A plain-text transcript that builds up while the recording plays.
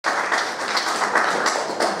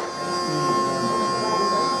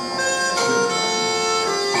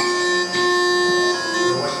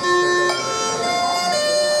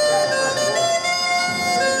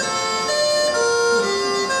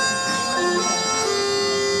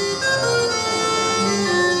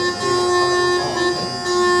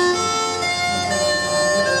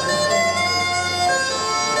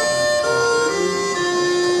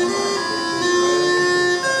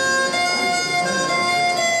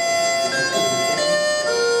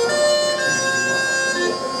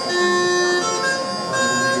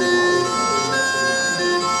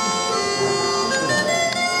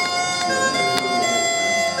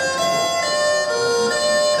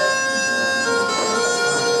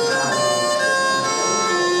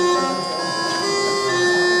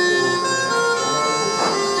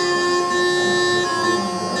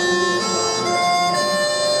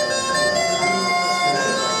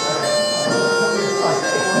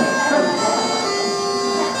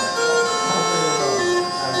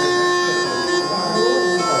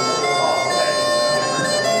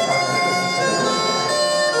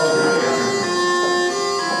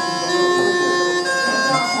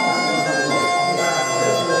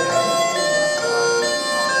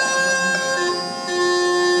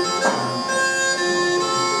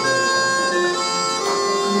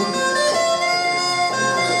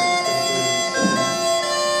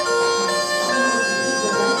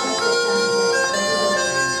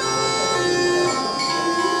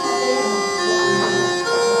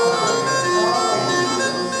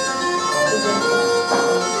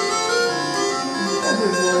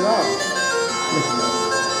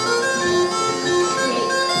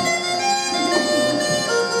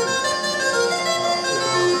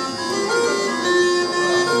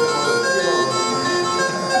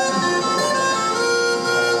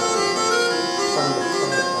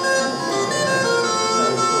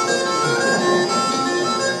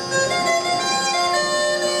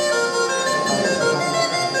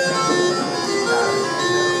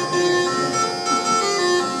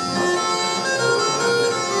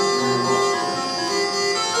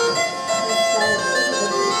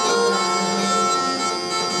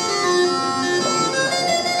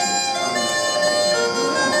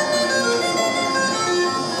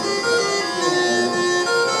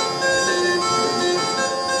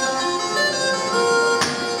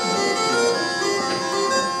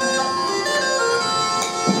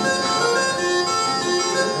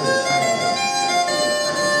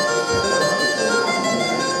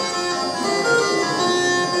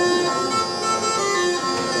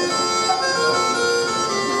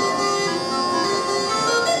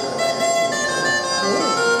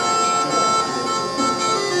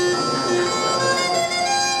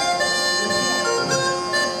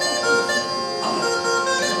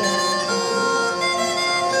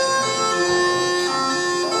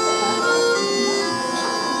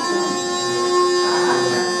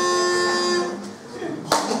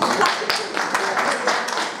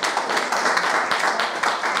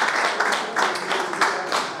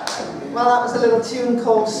Well, that was a little tune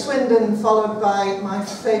called Swindon, followed by my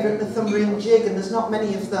favourite Northumbrian jig, and there's not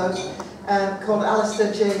many of those, called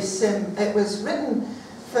Alistair J Sim. It was written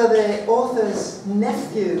for the author's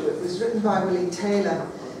nephew. It was written by Willie Taylor,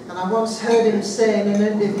 and I once heard him say in an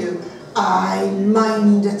interview, "I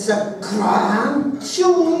mind it's a grand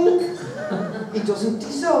tune." He doesn't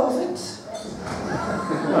deserve it.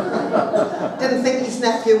 Didn't think his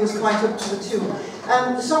nephew was quite up to the tune.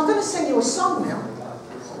 So I'm going to sing you a song now.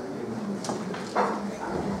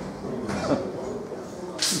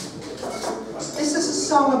 This is a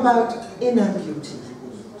song about inner beauty.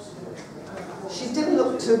 She didn't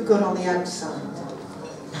look too good on the outside.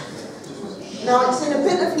 Now it's in a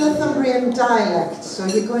bit of Northumbrian dialect, so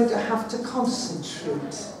you're going to have to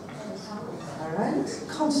concentrate. Alright?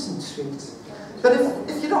 Concentrate. But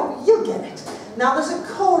if you don't, you'll get it. Now there's a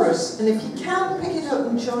chorus, and if you can pick it up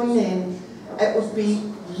and join in, it would be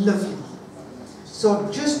lovely. So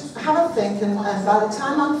just have a think, and by the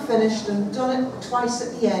time I'm finished and done it twice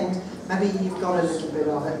at the end, maybe you've got a little bit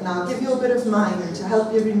of it. And I'll give you a bit of mine to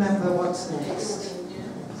help you remember what's next.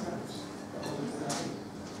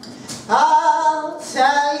 I'll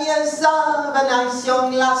tell you of a nice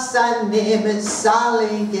young lass, her name is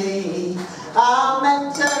Sally Gay. I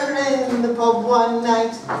met her in the pub one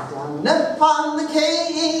night down upon the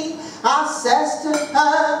Quay. I says to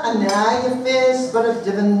her, "And now your face, but I've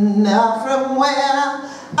driven her from where?"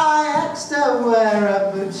 I asked her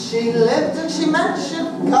whereabouts she lived, and she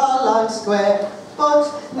mentioned Carlisle Square.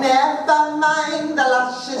 But never mind, the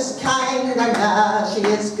lass is kind, and she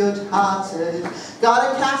is good-hearted. Got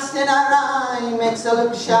a cast in her eye, makes her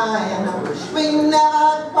look shy, and I wish we never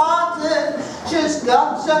had parted. She's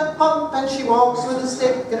got a pump and she walks with a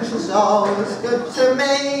stick, and she's always good to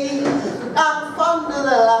me. I'm fond of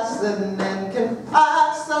the lass that then can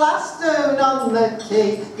pass the lass Doon on the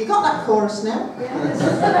Quay. You got that chorus now? Yes.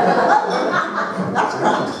 That's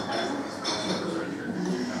right.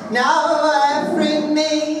 Now every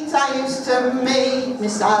night I used to meet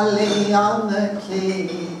Miss Sally on the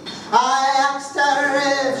Quay. I asked her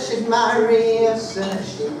if she'd marry us and if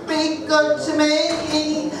she'd be good to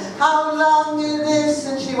me. How long it is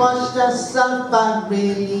since she washed herself, I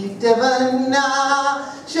really didn't know.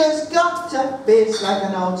 She's got a face like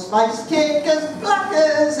an old spice cake, as black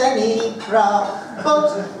as any crow. But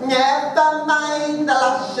never mind, the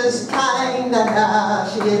lass is kind, and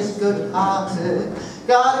she is good-hearted.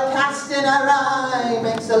 Got a cast in her eye,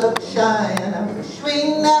 makes her look shy, and I wish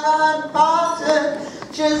we never had parted.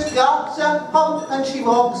 She's got a pump and she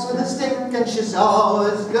walks with a stick, and she's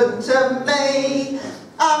always good to me.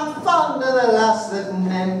 I'm fond of the lass that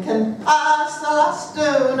men can pass the lass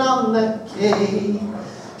Doon on the Quay.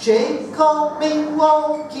 She caught me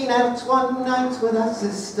walking out one night with her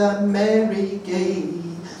sister Mary Gay.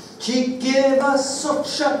 She gave us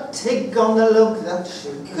such a tig on the look that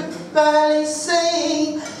she could barely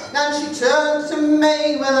see. And she turned to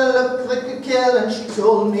me with a look that could kill, and she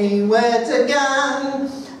told me where to go.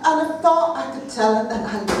 And I thought I could tell her that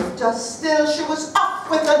I loved her still. She was off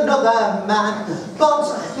with another man. But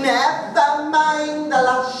never mind, the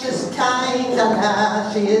lass is kind,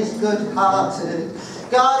 and she is good-hearted.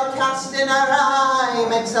 Got a cast in her eye,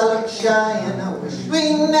 makes her look shy, and I wish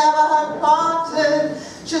we never had parted.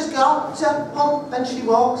 She's got a pump and she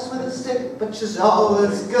walks with a stick, but she's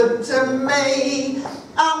always good to me.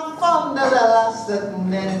 I'm fond of the lass that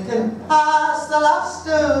men can pass the lass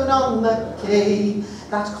Doon on the Quay.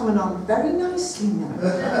 That's coming on very nicely now.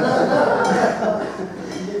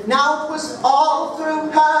 Now it was all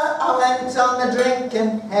through her I went on the drink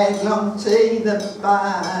and headlong to the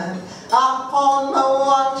bar. I pawned my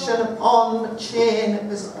watch and I pawned my chain, it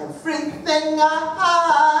was everything I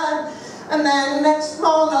had. And then next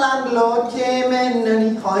morning the landlord came in and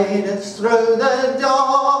he hied us through the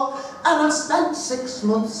door. And I spent 6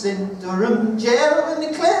 months in Durham jail with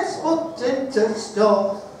my clothes put into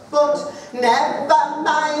store. But never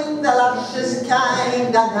mind, the lass is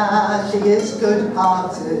kind, and she is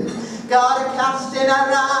good-hearted. Got a cast in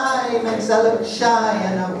her eye, makes her look shy,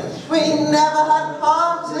 and I wish we never had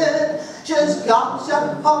parted. She's got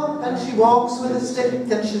a pump and she walks with a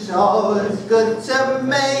stick, and she's always good to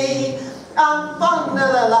me. I'm fond of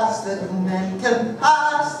the lass that men can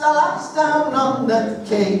pass the lass Down on the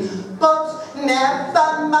Quay. But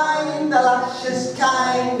never mind, the lass is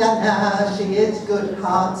kind, and she is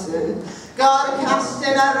good-hearted. Got a cast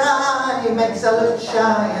in her eye, makes her look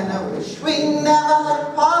shy, and I wish we never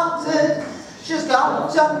had parted. She's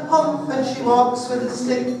got a pump and she walks with a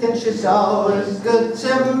stick, and she's always good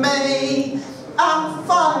to me. I'm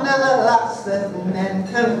fond of the lass that men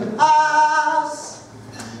can pass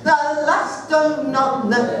the lass Down on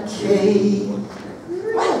the Quay.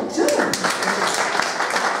 Well done.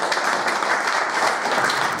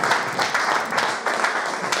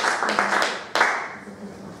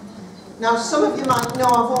 Now, some of you might know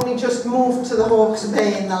I've only just moved to the Hawke's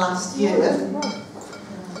Bay in the last year.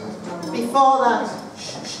 Before that,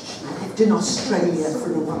 I lived in Australia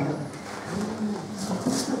for a while.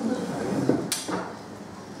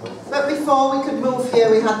 But before we could move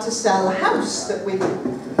here, we had to sell a house that we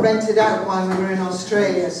rented out while we were in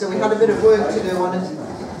Australia, so we had a bit of work to do on it.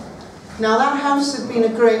 Now, that house had been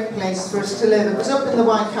a great place for us to live. It was up in the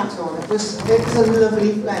Waikato, and it was a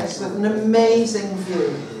lovely place with an amazing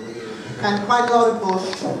view and quite a lot of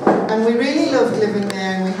bush, and we really loved living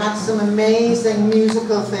there, and we had some amazing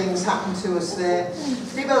musical things happen to us there.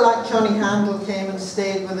 People like Johnny Handel came and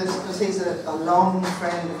stayed with us because he's a long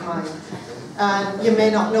friend of mine, and you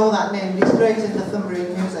may not know that name, but he's great in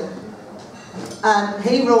Northumbrian music. And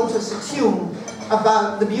he wrote us a tune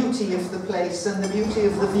about the beauty of the place and the beauty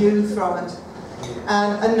of the view from it.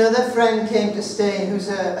 And another friend came to stay who's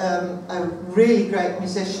a really great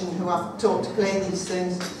musician who I've taught to play these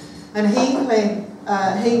things. And he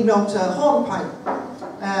wrote a hornpipe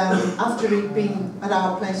after he'd been at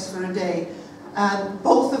our place for a day. And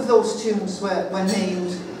both of those tunes were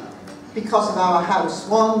named because of our house.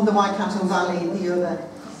 One, the Waikato Valley, the other,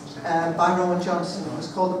 by Rowan Johnson. It was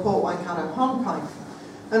called the Port Waikato Hornpipe.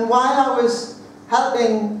 And while I was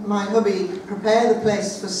helping my hubby prepare the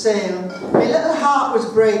place for sale, my little heart was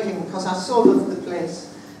breaking because I so loved the place.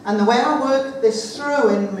 And the way I worked this through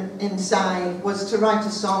inside was to write a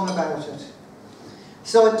song about it.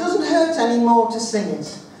 So it doesn't hurt anymore to sing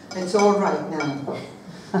it. It's all right now.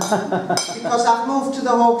 Because I've moved to the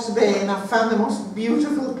Hawke's Bay and I've found the most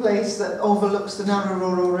beautiful place that overlooks the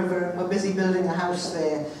Narrororo River, and we're busy building a house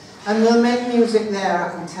there. And we'll make music there, I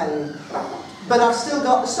can tell you. But I've still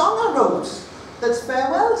got the song I wrote that's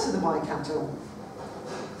Farewell to the Waikato.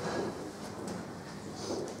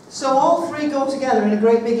 So all three go together in a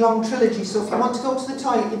great big long trilogy, so if you want to go to the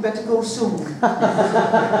toilet, you'd better go soon.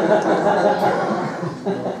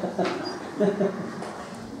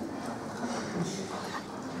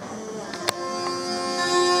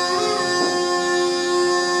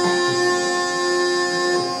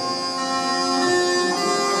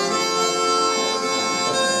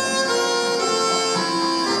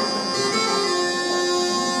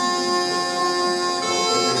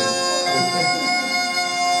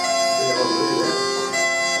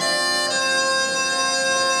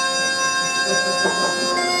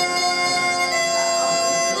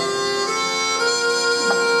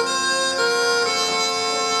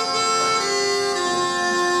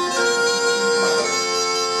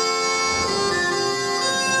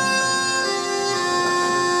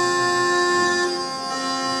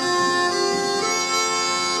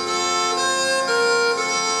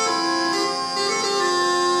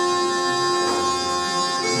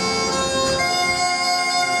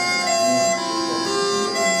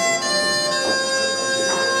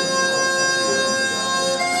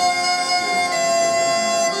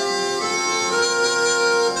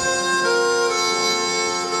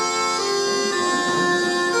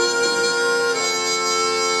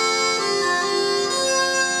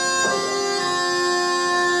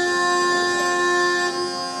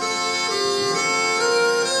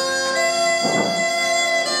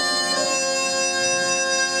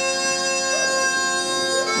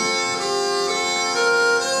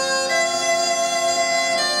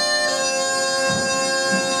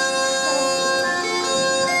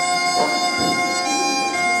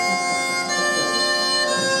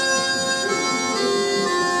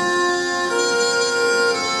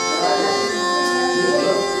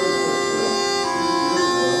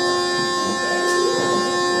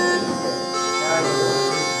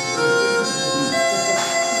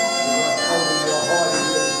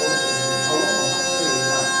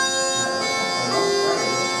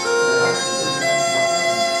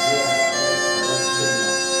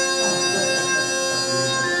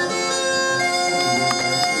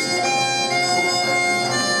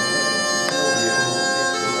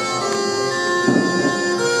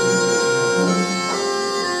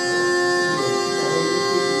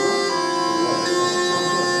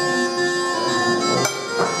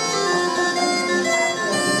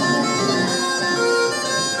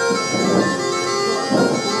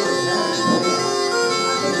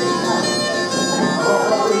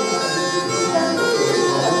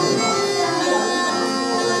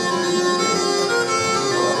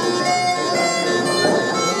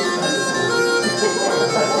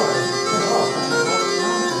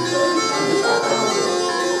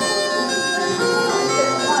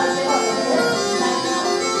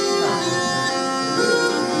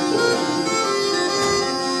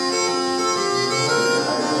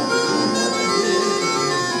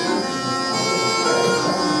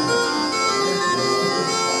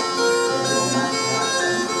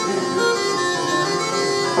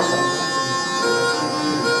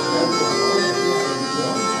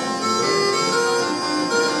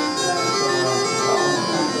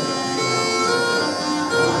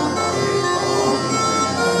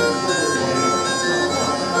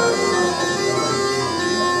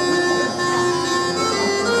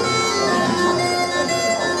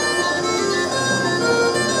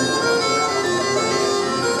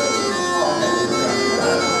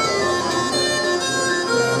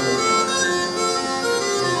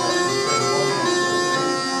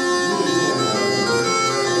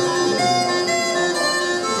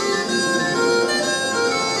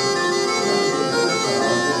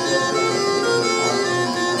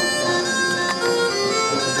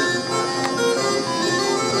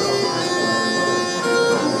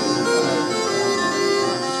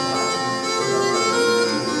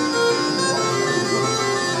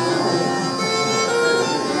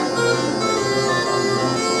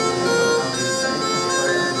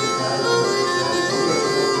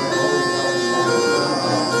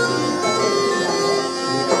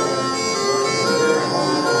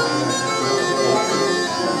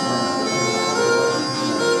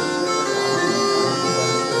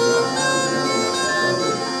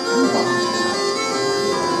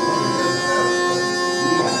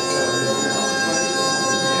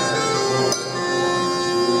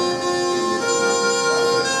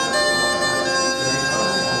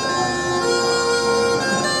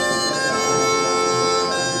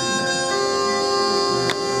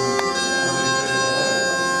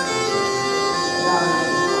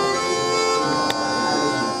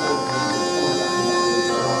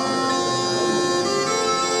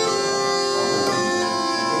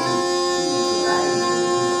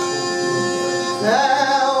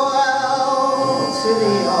 Farewell to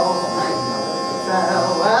the old,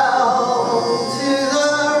 farewell to the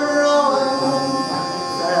rowan,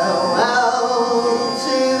 farewell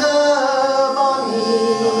to the bonny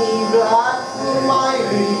black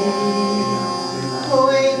myrie.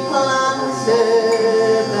 We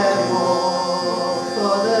planted them all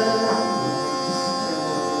for the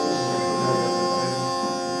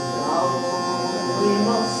now we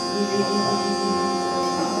must leave.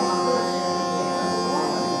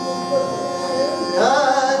 The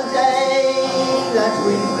day that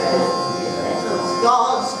we went to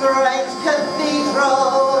God's great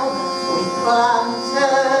cathedral, we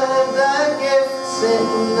planted the gifts in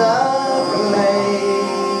the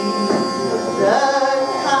glade. The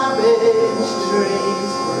cabbage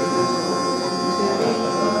trees grew to be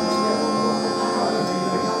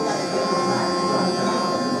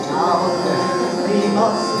now we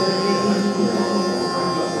must leave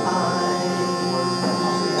behind.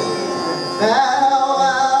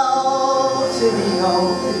 Farewell to the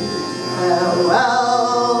old,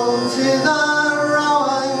 farewell to the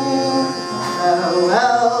rowan,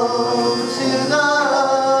 farewell to the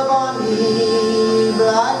bonny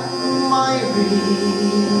black myrie.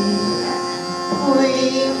 We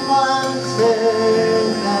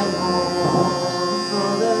planted them all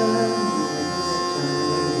for the next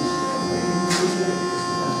generation.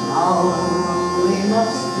 Now we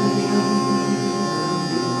must leave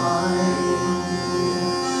behind.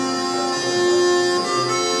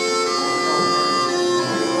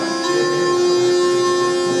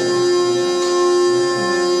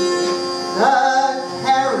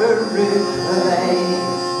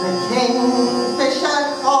 The kingfisher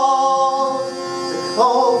called, the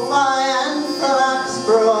Quay and flax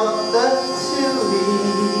brought the tule.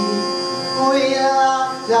 We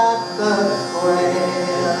laughed at the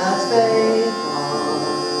quail as they followed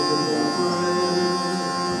the brood.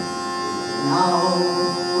 Now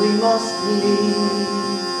we must leave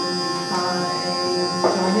behind.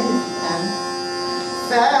 Join in if you can.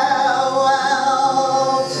 Farewell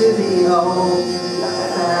to the old,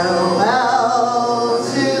 farewell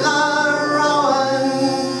to the rowan,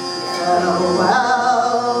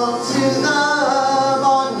 farewell to the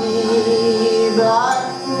bonny black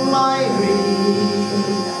myrie.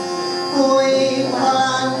 We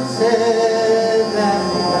planted them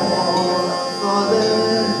all for the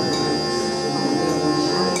next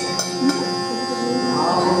generation.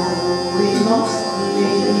 Now we must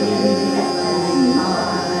leave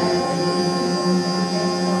behind.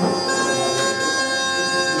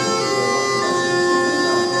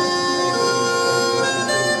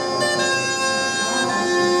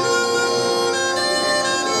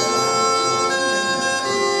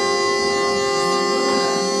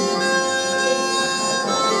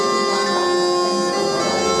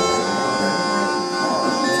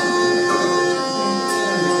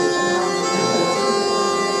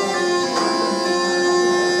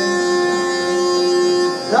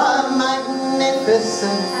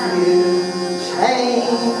 Magnificent view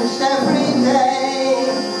changed every day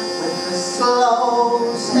with the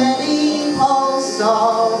slow, steady pulse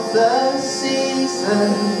of the seasons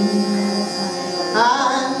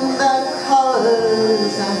and the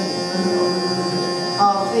colours and mood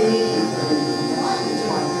of the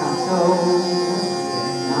Waikato.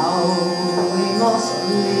 Now we must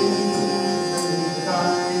leave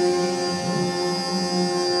behind.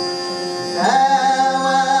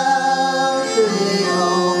 Farewell to the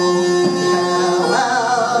old,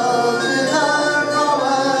 farewell to the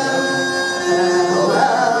rowan,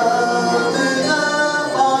 farewell to the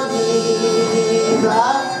bonny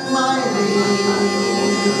black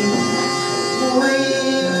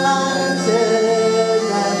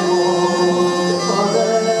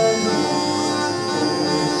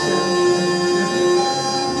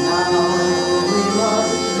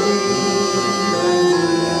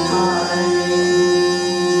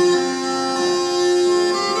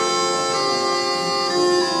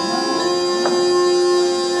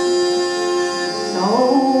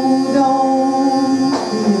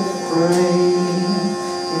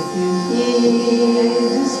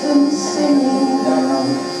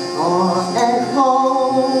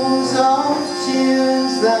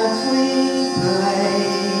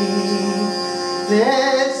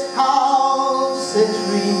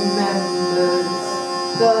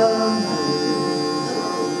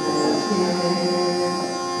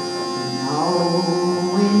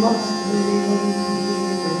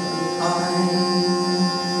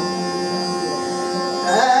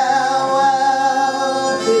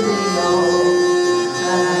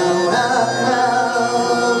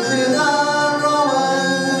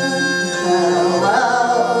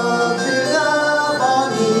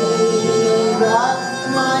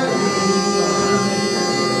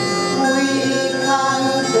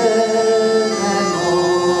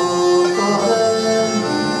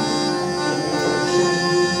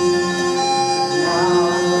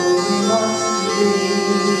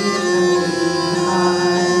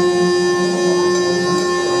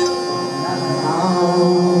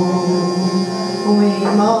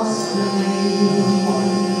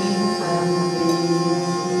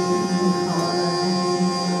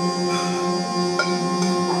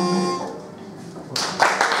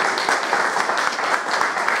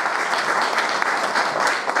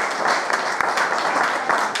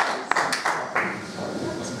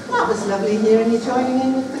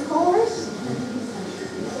for it.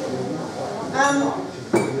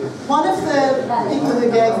 One of the people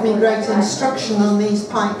who gave me great instruction on these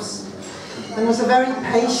pipes and was a very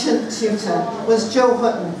patient tutor was Joe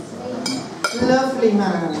Hutton. Lovely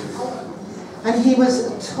man. And he was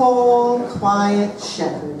a tall, quiet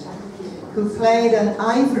shepherd who played an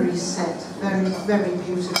ivory set very, very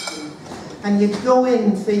beautifully. And you'd go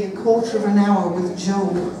in for your quarter of an hour with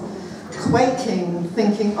Joe, quaking,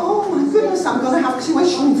 thinking, oh my goodness, I'm going to have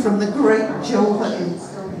tuition from the great Joe Hutton.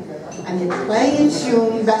 And he'd play a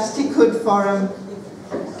tune best he could for him,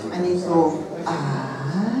 and he'd go,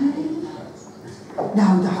 aye,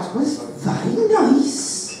 now that was very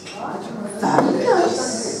nice, very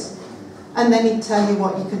nice. And then he'd tell you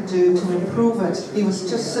what you could do to improve it. He was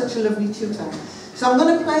just such a lovely tutor. So I'm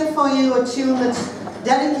going to play for you a tune that's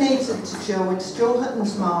dedicated to Joe. It's Joe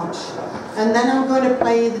Hutton's March. And then I'm going to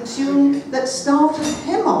play the tune that started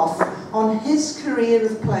him off on his career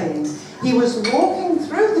of playing. He was walking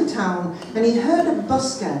through the town and he heard a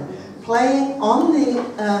busker playing on the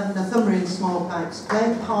Northumbrian small pipes,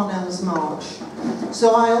 playing Parnell's March.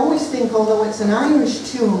 So I always think, although it's an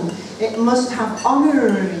Irish tune, it must have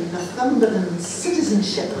honorary Northumbrian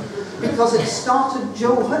citizenship because it started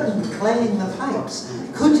Joe Hutton playing the pipes.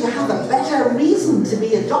 Could you have a better reason to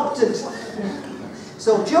be adopted?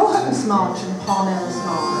 So Joe Hutton's March and Parnell's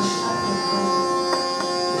March.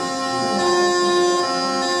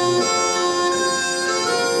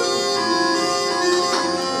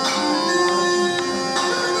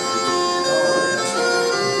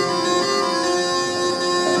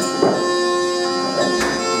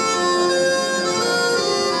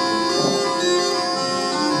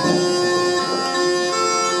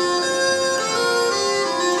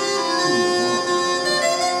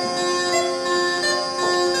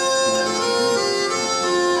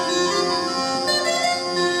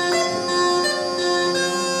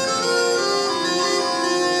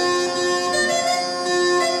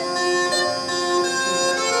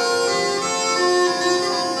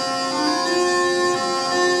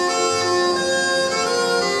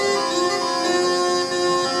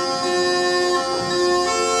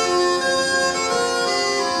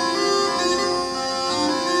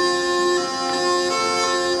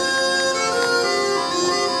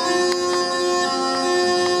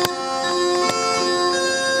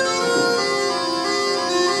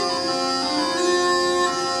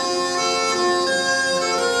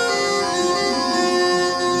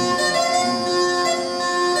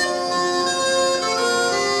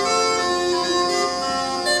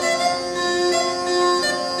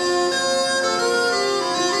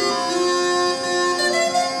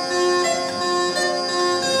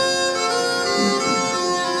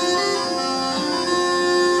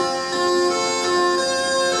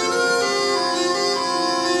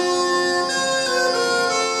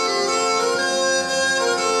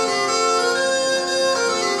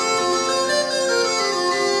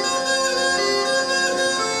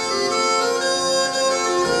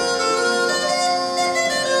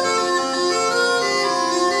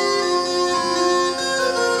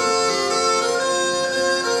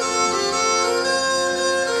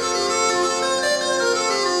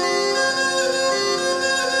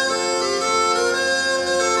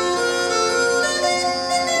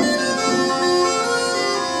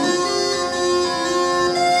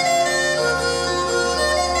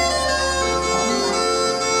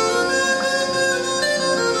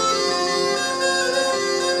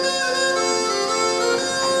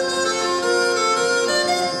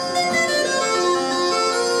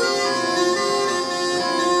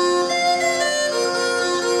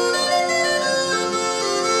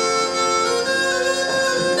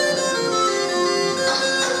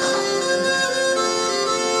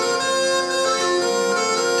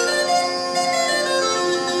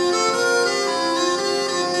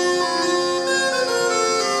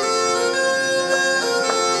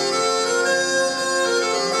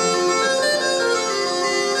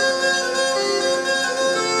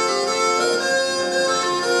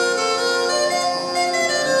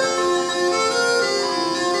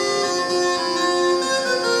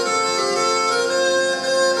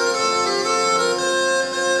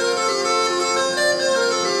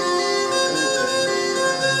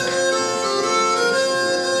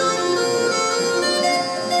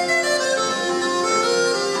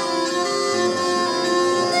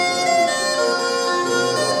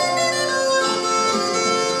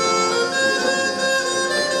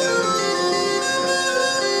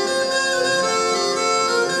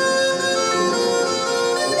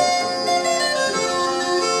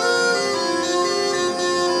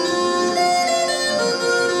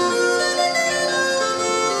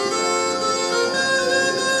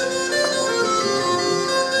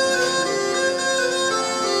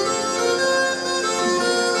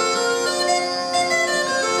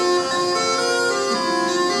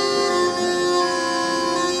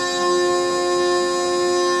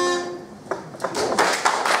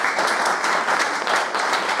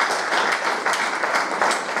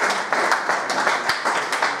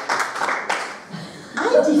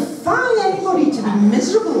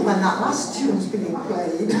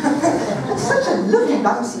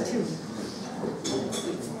 bouncy too.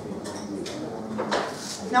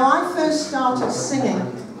 Now, I first started singing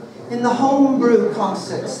in the homebrew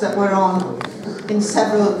concerts that were on in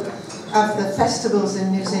several of the festivals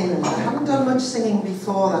in New Zealand. I haven't done much singing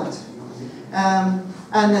before that.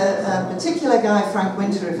 And a particular guy, Frank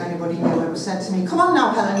Winter, if anybody knew him, said to me, "Come on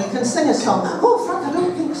now, Helen, you can sing a song." "Oh, Frank, I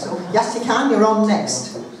don't think so." "Yes, you can, you're on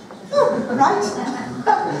next." "Oh, right."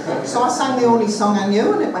 So I sang the only song I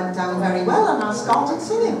knew, and it went down very well, and I started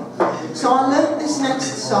singing. So I learnt this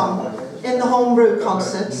next song in the homebrew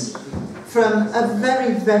concerts from a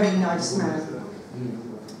very, very nice man.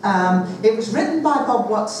 It was written by Bob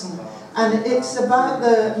Watson, and it's about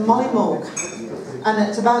the MollyMawk, and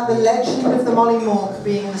it's about the legend of the MollyMawk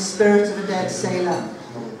being the spirit of a dead sailor.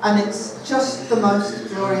 And it's just the most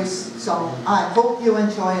glorious song. I hope you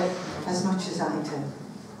enjoy it as much as I do.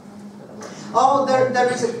 Oh, there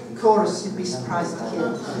is a chorus you'd be surprised to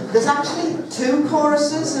hear. There's actually two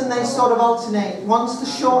choruses, and they sort of alternate. One's the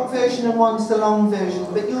short version and one's the long version,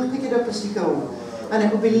 but you'll pick it up as you go. And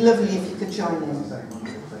it would be lovely if you could join in.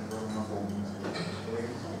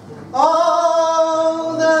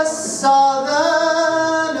 Oh, the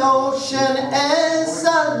Southern Ocean is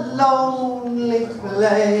a lonely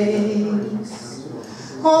place,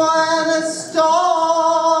 where the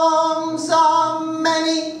storms are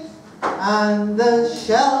many and the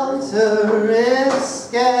shelter is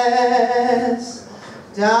scarce.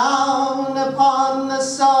 Down upon the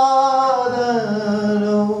Southern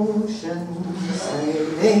Ocean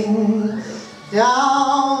sailing,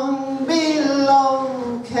 down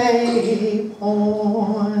below Cape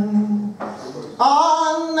Horn,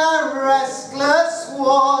 on the restless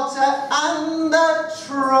water and the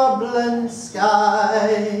troubling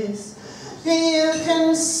skies, you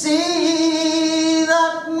can see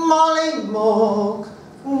that MollyMawk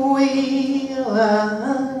wheel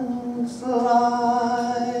and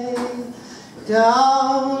fly.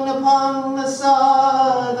 Down upon the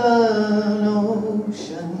Southern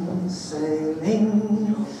Ocean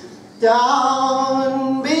sailing,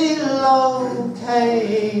 down below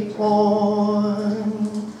Cape Horn.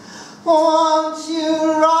 Won't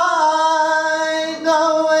you ride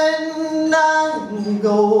the wind and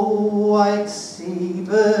go, white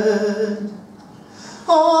seabird?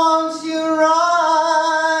 Won't you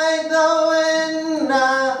ride the wind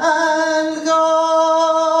and go,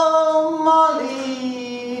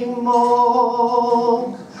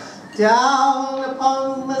 MollyMawk? Down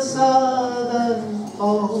upon the Southern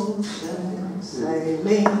Ocean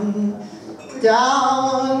sailing,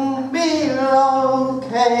 down below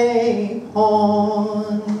Cape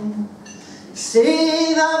Horn.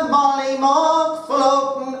 See the MollyMawk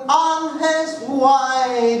floating on his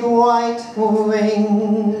wide white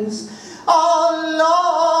wings. Oh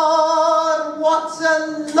Lord, what a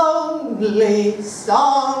lonely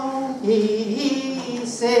song he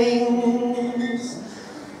sings.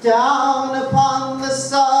 Down upon the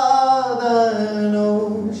Southern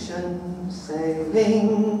Ocean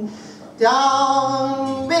sailing,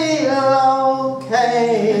 down below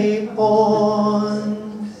Cape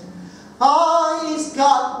Horn. Oh, he's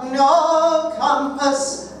got no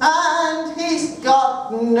compass and he's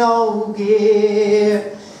got no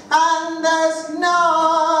gear, and there's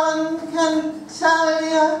none can tell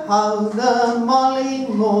you how the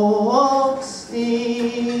MollyMawk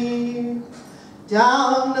steer.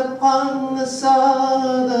 Down upon the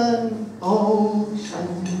Southern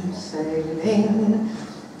Ocean sailing,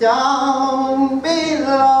 down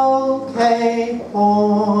below Cape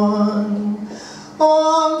Horn.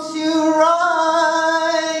 Won't you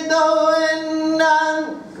ride the wind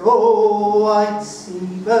and go, white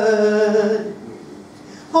seabird?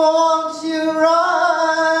 Won't you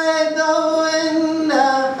ride the wind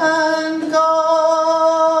and go,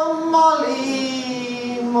 MollyMawk?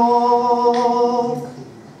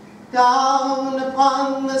 Down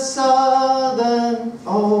upon the Southern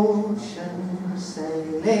Ocean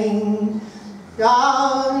sailing,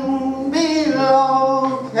 down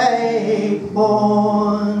below Cape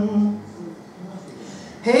Horn.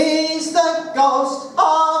 He's the ghost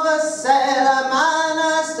of a sailor man,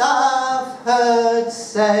 as I've heard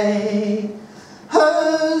say,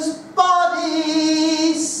 whose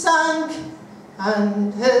body sank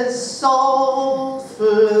and his soul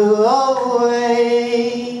flew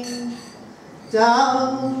away.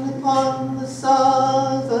 Down upon the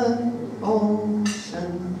Southern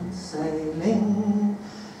Ocean sailing,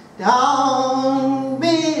 down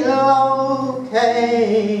below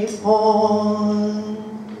Cape Horn.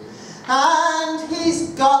 And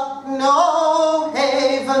he's got no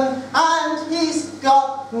haven and he's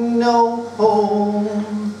got no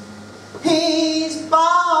home. He's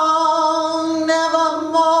bound never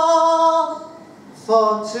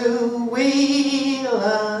for to wheel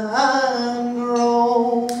and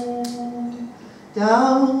roam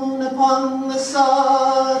down upon the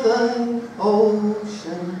southern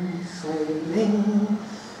ocean, sailing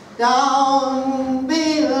down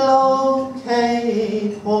below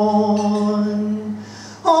Cape Horn.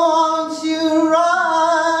 Won't you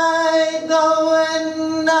ride the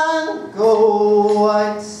wind and go,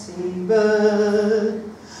 white seabird?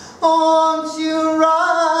 Won't you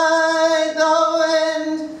ride the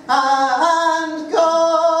wind and go,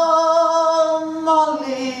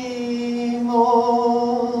 MollyMawk,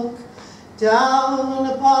 down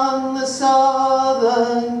upon the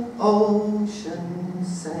southern ocean,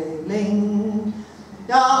 sailing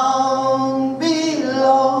down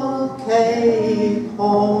below Cape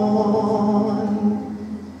Horn.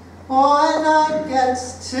 When I get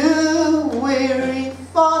too weary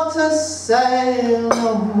for to sail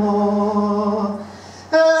no more,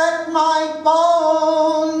 let my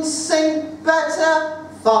bones sink better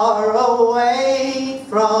far away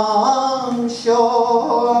from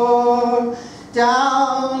shore,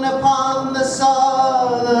 down upon the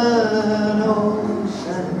southern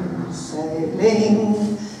ocean,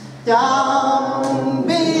 sailing down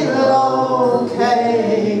below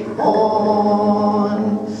Cape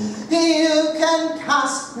Horn. You can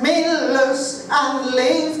cast me loose and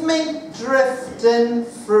leave me drifting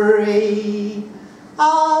free.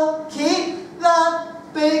 I'll keep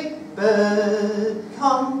that big bird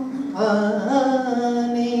company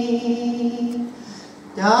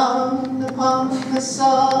down upon the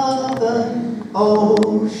southern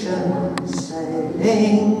ocean,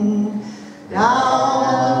 sailing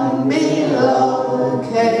down below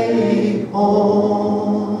Cape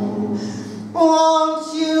Horn.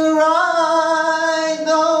 Won't you ride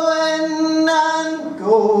the wind and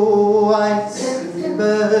go, white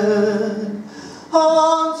seabird?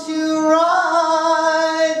 Won't you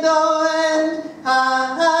ride the wind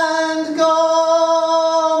and go,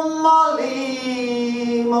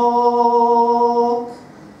 MollyMawk,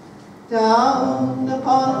 down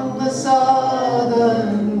upon the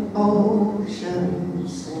southern ocean,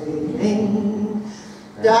 sailing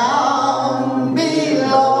down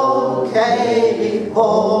below Cape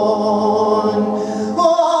Horn?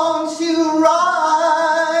 Won't you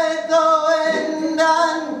ride the wind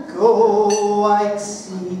and go, white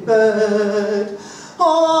seabird?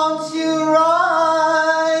 Won't you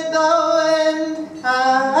ride the wind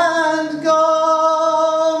and go,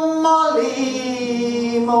 MollyMawk,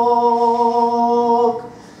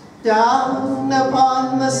 down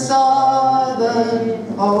upon the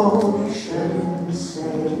southern ocean,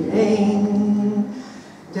 sailing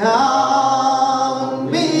down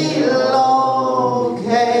below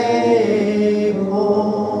Cape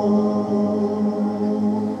Horn.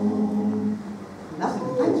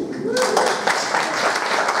 Nothing, thank you.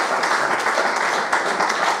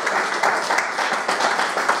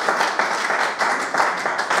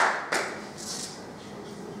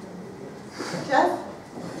 Jeff,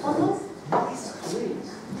 almost? Yes, please.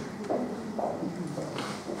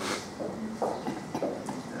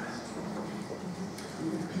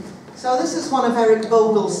 So this is one of Eric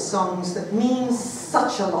Bogle's songs that means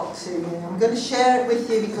such a lot to me. I'm going to share it with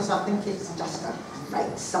you because I think it's just a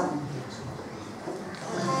great song.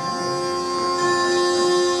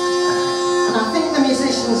 And I think the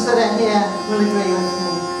musicians that are here will agree with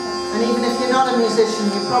me. And even if you're not a musician,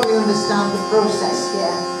 you probably understand the process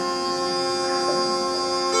here.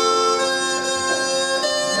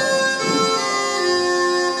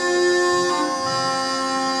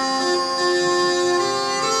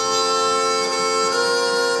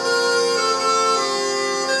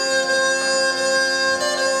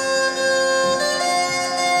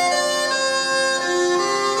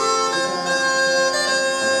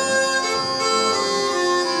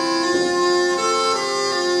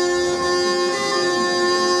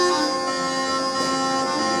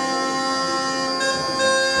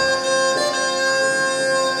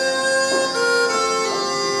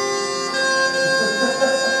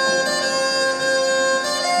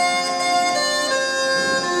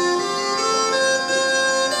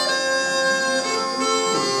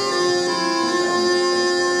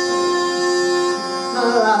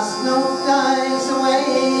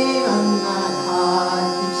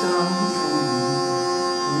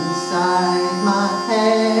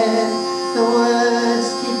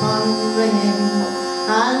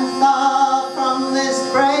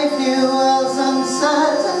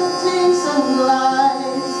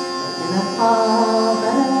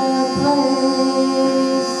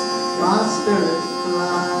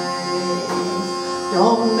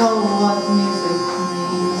 Don't know what music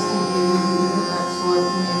means to you, that's what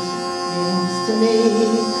music means to me.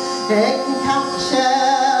 It can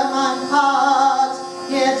capture my heart,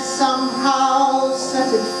 yet somehow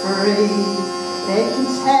set it free. It can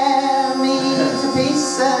tear me to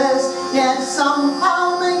pieces, yet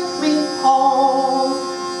somehow make me whole.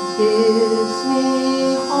 It gives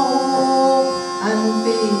me hope and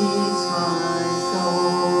feeds my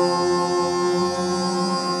soul.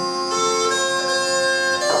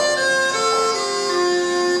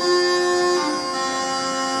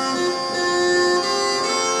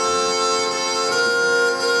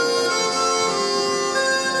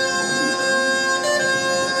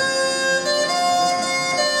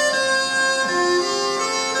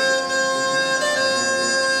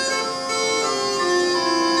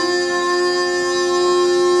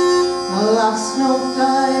 The last note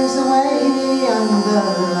dies away and the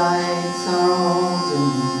lights are all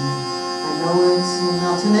dim. I know it's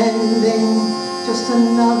not an ending, just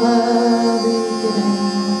another beginning.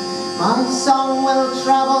 My song will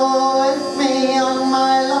travel with me on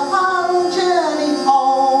my lapang journey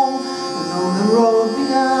home. And though the road be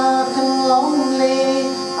dark and lonely,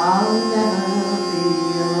 I'll never be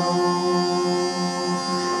alone.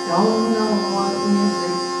 Don't know what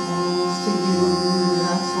music means to you,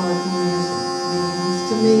 that's what music means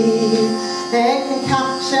to me. It can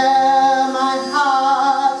capture my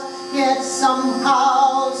heart, yet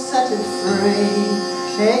somehow set it free.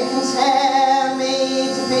 It can tear me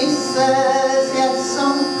to pieces, yet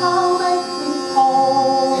somehow make me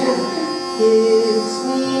whole. Gives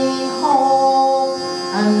me hope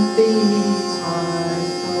and feeds my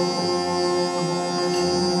soul.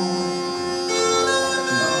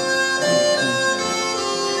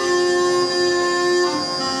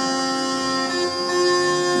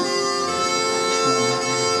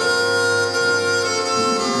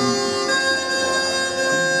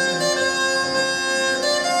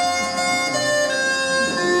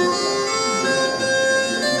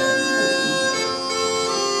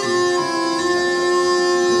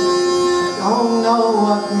 Don't know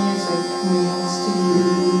what music means to you,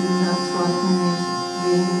 that's what music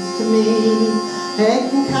means to me. It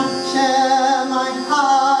can capture my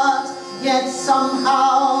heart, yet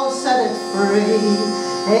somehow set it free.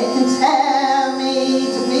 It can tear me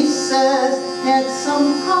to pieces, yet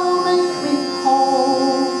somehow make me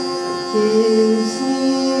whole. It gives me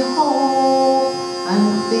hope and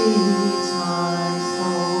feeds my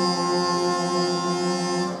soul.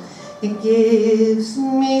 It gives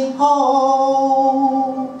me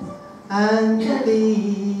hope and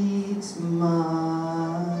feeds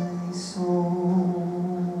my soul.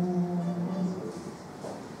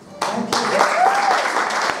 Thank you.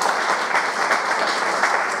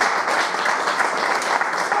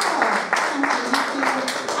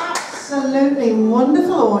 Absolutely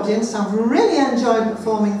wonderful audience. I've really enjoyed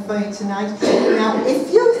performing for you tonight. Now,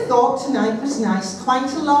 if you thought tonight was nice,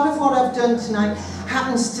 quite a lot of what I've done tonight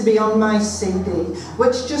happens to be on my CD,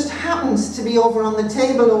 which just happens to be over on the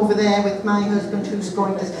table over there with my husband, who's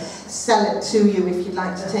going to sell it to you if you'd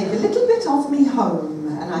like to take a little bit of me home,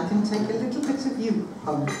 and I can take a little bit of you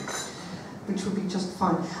home, which would be just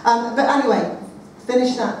fine. But anyway,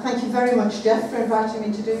 finish that. Thank you very much, Jeff, for inviting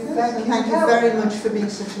me to do this. Thank you very much for being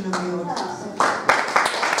such a lovely audience.